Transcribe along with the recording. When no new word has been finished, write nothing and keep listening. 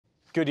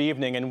Good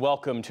evening and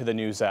welcome to the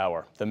News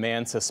Hour. The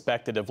man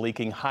suspected of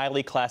leaking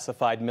highly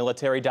classified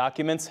military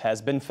documents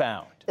has been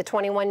found. The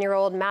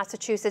 21-year-old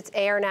Massachusetts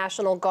Air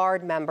National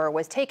Guard member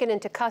was taken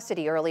into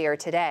custody earlier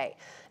today.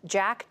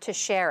 Jack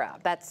Teixeira,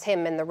 that's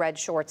him in the red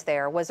shorts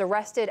there, was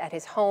arrested at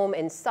his home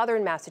in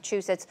southern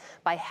Massachusetts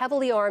by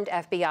heavily armed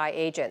FBI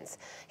agents.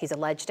 He's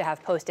alleged to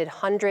have posted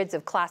hundreds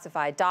of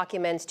classified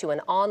documents to an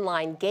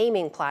online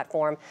gaming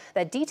platform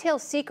that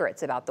details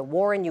secrets about the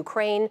war in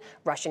Ukraine,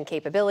 Russian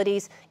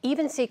capabilities,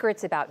 even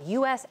secrets about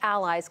U.S.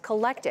 allies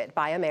collected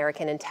by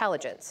American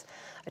intelligence.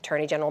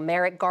 Attorney General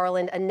Merrick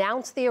Garland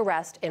announced the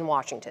arrest in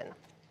Washington.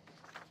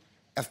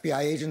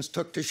 FBI agents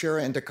took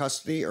Teixeira into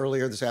custody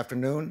earlier this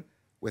afternoon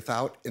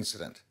without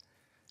incident.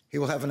 He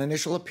will have an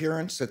initial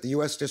appearance at the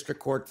U.S. District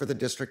Court for the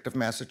District of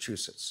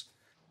Massachusetts.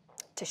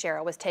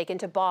 Teixeira was taken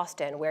to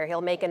Boston, where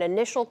he'll make an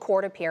initial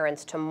court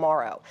appearance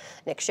tomorrow.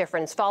 Nick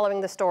Schifrin's following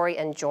the story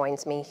and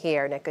joins me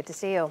here. Nick, good to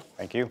see you.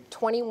 Thank you.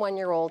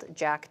 21-year-old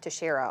Jack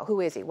Teixeira.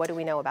 Who is he? What do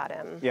we know about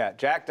him? Yeah,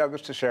 Jack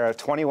Douglas Teixeira,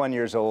 21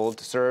 years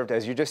old, served,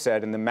 as you just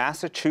said, in the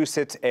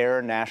Massachusetts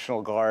Air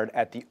National Guard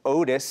at the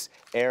Otis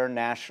Air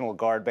National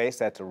Guard Base.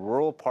 That's a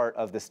rural part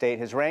of the state.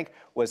 His rank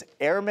was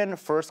Airman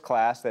First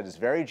Class, that is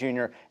very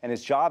junior, and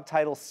his job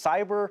title,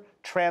 Cyber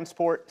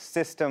Transport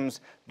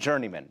Systems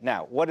Journeyman.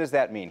 Now, what does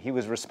that mean? He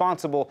was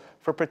responsible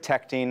for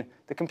protecting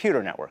the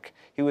computer network.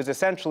 He was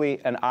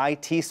essentially an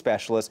IT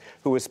specialist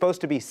who was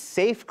supposed to be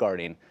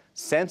safeguarding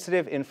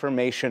sensitive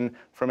information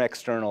from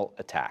external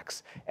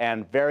attacks.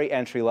 And very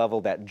entry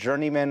level, that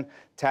journeyman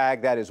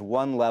tag, that is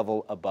one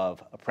level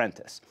above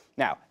apprentice.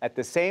 Now, at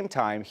the same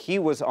time, he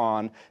was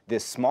on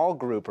this small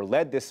group, or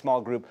led this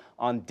small group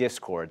on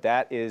Discord.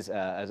 That is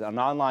an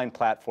online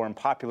platform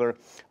popular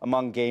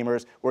among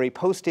gamers where he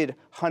posted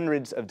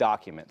hundreds of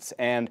documents.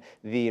 And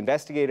the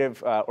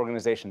investigative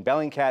organization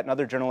Bellingcat and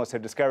other journalists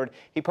have discovered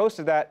he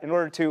posted that in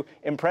order to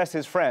impress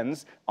his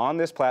friends on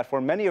this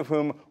platform, many of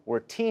whom were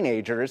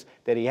teenagers,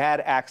 that he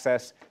had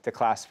access to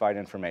classified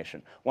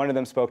information. One of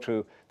them spoke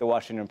to the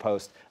Washington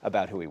Post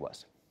about who he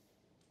was.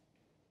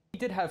 He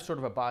did have sort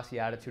of a bossy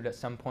attitude at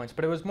some points,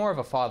 but it was more of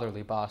a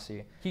fatherly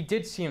bossy. He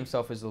did see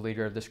himself as the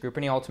leader of this group,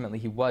 and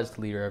he was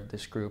the leader of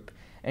this group.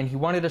 And he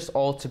wanted us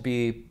all to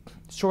be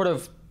sort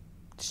of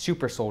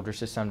super soldiers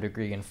to some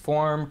degree,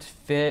 informed,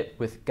 fit,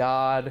 with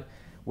God,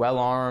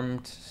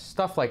 well-armed,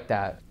 stuff like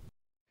that.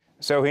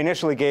 So he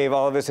initially gave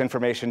all of this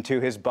information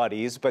to his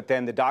buddies, but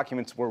then the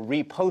documents were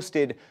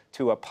reposted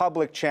to a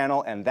public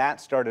channel, and that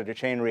started a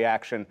chain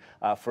reaction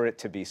for it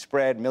to be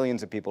spread.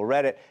 Millions of people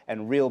read it,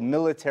 and real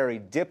military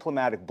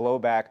diplomatic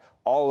blowback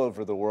all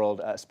over the world,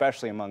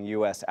 especially among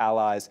U.S.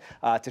 allies.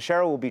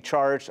 Teixeira will be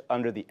charged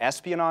under the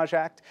Espionage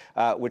Act,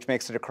 which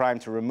makes it a crime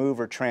to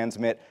remove or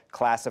transmit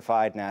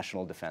classified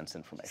national defense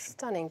information.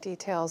 Stunning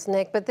details,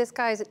 Nick. But this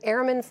guy's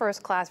Airman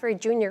First Class, very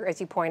junior,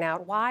 as you point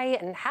out. Why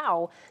and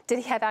how did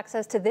he have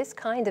access to this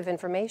kind of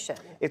information?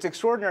 It's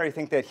extraordinary to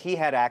think that he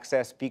had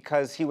access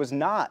because he was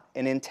not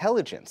an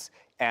intelligence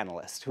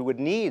analyst who would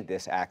need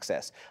this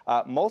access.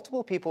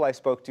 Multiple people I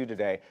spoke to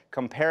today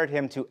compared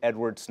him to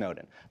Edward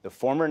Snowden, the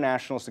former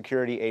National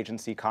Security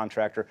Agency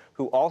contractor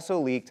who also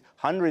leaked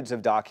hundreds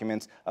of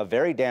documents of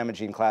very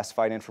damaging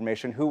classified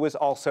information, who was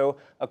also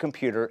a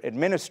computer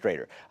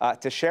administrator.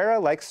 Teixeira,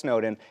 like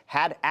Snowden,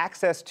 had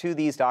access to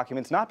these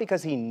documents not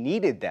because he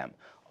needed them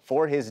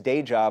for his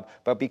day job,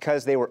 but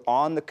because they were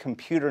on the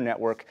computer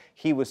network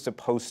he was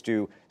supposed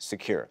to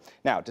secure.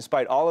 Now,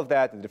 despite all of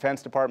that, the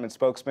Defense Department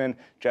spokesman,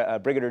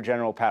 Brigadier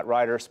General Pat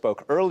Ryder,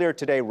 spoke earlier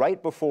today,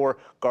 right before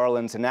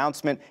Garland's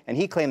announcement, and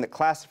he claimed that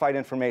classified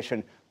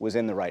information was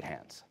in the right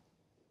hands.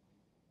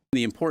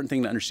 The important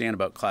thing to understand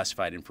about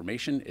classified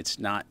information, it's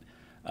not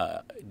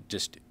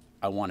just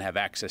I want to have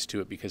access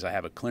to it because I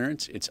have a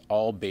clearance. It's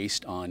all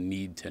based on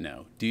need to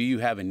know. Do you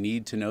have a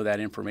need to know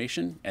that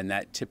information? And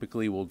that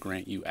typically will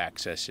grant you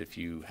access if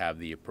you have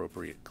the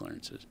appropriate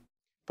clearances.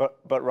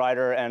 But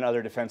Ryder and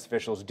other defense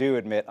officials do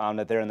admit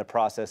that they're in the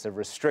process of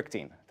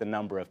restricting the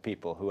number of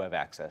people who have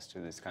access to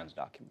these kinds of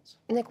documents.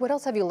 Nick, what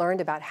else have you learned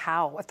about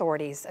how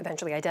authorities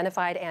eventually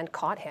identified and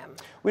caught him?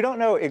 We don't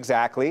know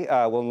exactly.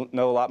 We'll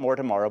know a lot more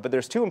tomorrow, but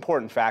there's two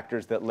important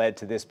factors that led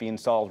to this being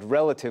solved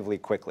relatively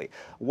quickly.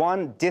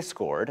 One,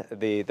 Discord,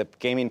 the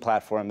gaming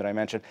platform that I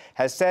mentioned,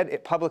 has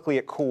said publicly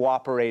it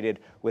cooperated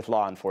with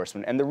law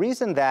enforcement. And the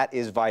reason that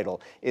is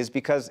vital is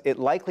because it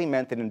likely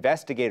meant that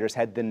investigators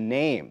had the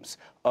names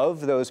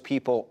of those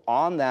people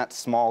on that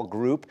small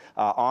group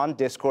on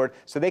Discord,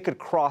 so they could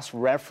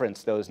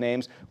cross-reference those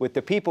names with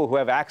the people who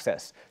have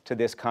access to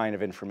this kind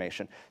of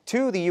information.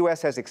 Two, the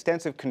U.S. has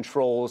extensive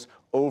controls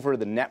over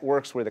the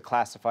networks where the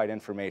classified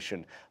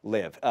information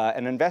live.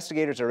 And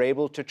investigators are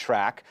able to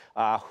track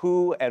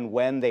who and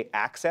when they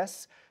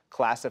access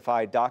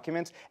classified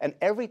documents, and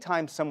every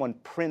time someone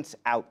prints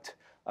out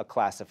a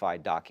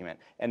classified document.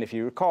 And if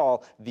you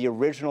recall, the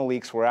original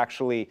leaks were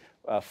actually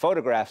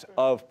photographs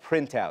of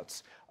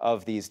printouts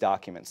of these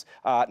documents.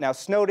 Now,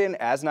 Snowden,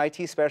 as an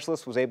IT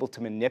specialist, was able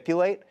to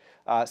manipulate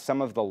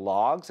some of the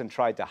logs and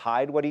tried to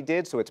hide what he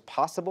did, so it's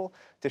possible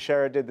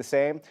Teixeira did the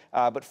same.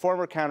 But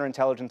former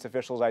counterintelligence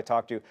officials I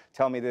talked to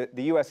tell me that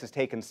the U.S. has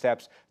taken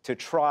steps to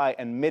try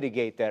and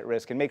mitigate that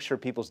risk and make sure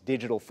people's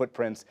digital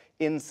footprints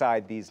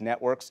inside these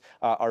networks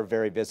are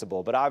very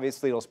visible. But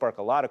obviously, it'll spark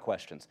a lot of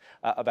questions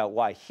about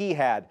why he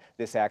had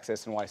this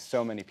access and why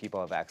so many people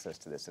have access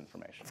to this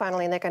information.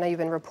 Finally, Nick, I know you've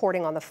been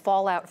reporting on the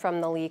fallout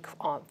from the leak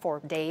for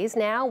days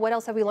now. What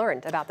else have we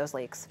learned about those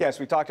leaks? Yes,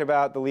 we talked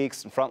about the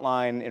leaks and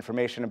frontline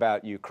information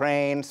about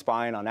Ukraine,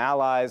 spying on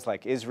allies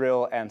like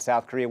Israel and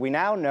South Korea. We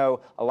now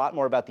know a lot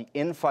more about the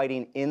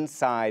infighting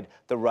inside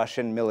the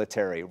Russian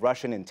military.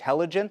 Russian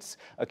intelligence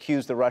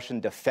accused the Russian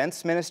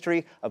Defense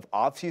Ministry of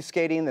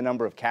obfuscating the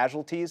number of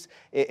casualties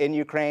in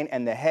Ukraine,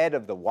 and the head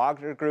of the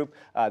Wagner Group,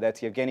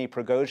 that's Yevgeny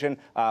Prigozhin,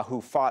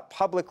 who fought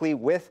publicly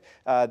with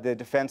the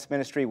Defense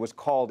Ministry, was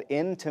called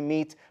in to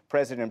meet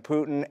President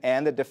Putin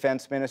and the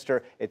defense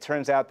minister. It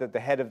turns out that the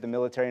head of the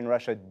military in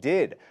Russia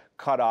did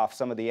cut off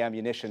some of the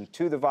ammunition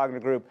to the Wagner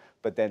Group,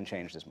 but then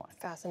changed his mind.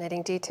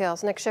 Fascinating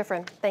details. Nick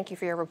Schifrin, thank you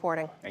for your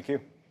reporting. Thank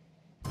you.